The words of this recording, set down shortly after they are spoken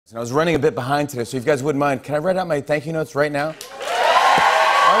And I was running a bit behind today, so if you guys wouldn't mind, can I write out my thank you notes right now?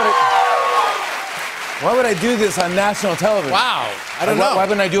 Why would I do this on national television? Wow. I don't know. Why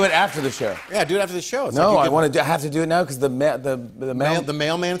wouldn't I do it after the show? Yeah, do it after the show. It's No, like I have to do it now because the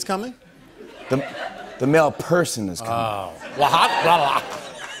mailman's coming? The male person is coming. Oh.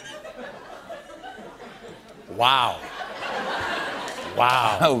 Wow.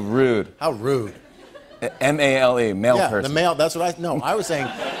 Wow. How rude. How rude. M-A-L-E, male person. The male, that's what I was saying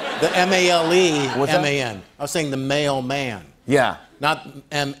the M-A-L-E, What's that? M-A-N. I was saying the mailman. Yeah. Not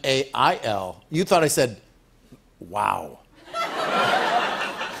M-A-I-L. You thought I said, wow.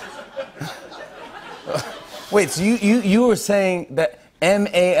 Wait, so you were saying that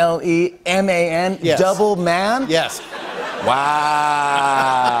M-A-L-E, M-A-N, yes. double man? Yes.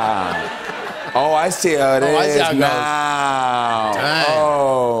 Wow. Oh, I see how it is. I see how it goes. Now. Dang.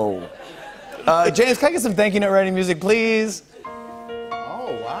 Oh. James, can I get some thank you note writing music, please?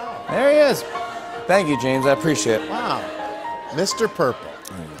 Oh, wow. There he is. Thank you, James. I appreciate it. Wow. Mr. Purple.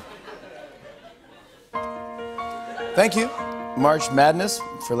 Thank you, March Madness,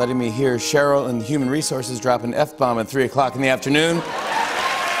 for letting me hear Cheryl in Human Resources drop an F-bomb at 3 o'clock in the afternoon. My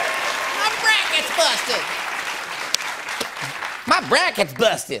bracket's busted. My bracket's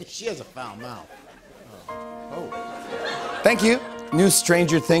busted. She has a foul mouth. Oh. Thank you. New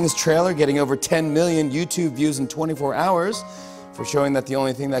Stranger Things trailer getting over 10 million YouTube views in 24 hours for showing that the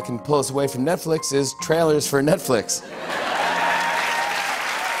only thing that can pull us away from Netflix is trailers for Netflix.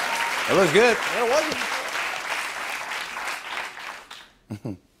 It looks good. Yeah, it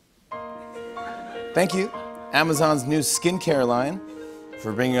wasn't. Thank you, Amazon's new skincare line,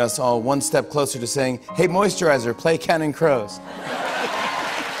 for bringing us all one step closer to saying, hey, moisturizer, play Counting Crows.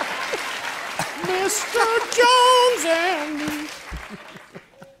 Mr. Jones and me.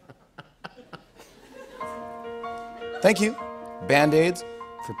 Thank you, Band-Aids,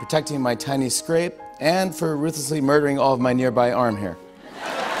 for protecting my tiny scrape and for ruthlessly murdering all of my nearby arm hair.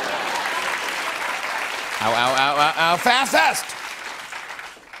 Ow, ow, ow, ow, ow, fast, fast!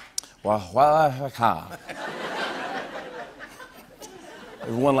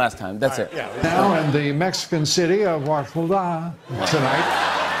 One last time, that's it. Yeah. Now in the Mexican city of Guadalajara tonight.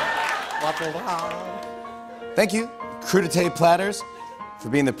 Thank you, crudité platters, for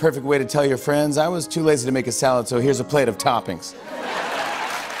being the perfect way to tell your friends I was too lazy to make a salad, so here's a plate of toppings.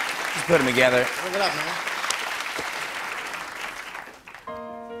 Just put them together. Look it up, man.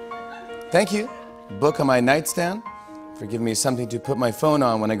 Thank you, book on my nightstand, for giving me something to put my phone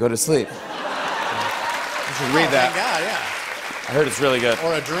on when I go to sleep. You should read that. Thank God, yeah. I heard it's really good.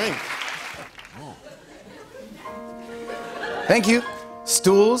 Or a drink. Thank you,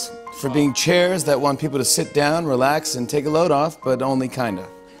 stools, for being chairs that want people to sit down, relax, and take a load off, but only kinda.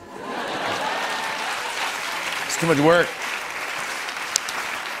 It's too much work.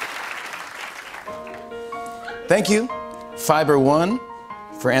 Thank you, Fiber One,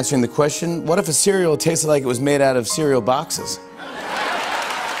 for answering the question, what if a cereal tasted like it was made out of cereal boxes?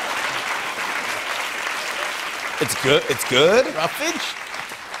 It's good? It's good? Roughage?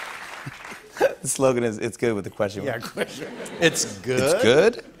 The slogan is, it's good with the question. Yeah, question. It's good? It's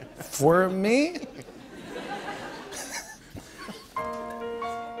good? For me?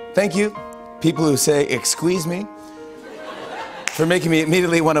 Thank you, people who say, Exsqueeze me, for making me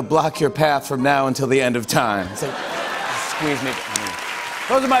immediately want to block your path from now until the end of time. It's like, squeeze me.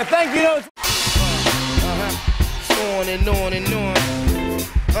 Those are my thank you notes. On and on and on.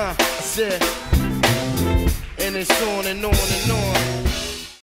 I said, and it's on and on and on.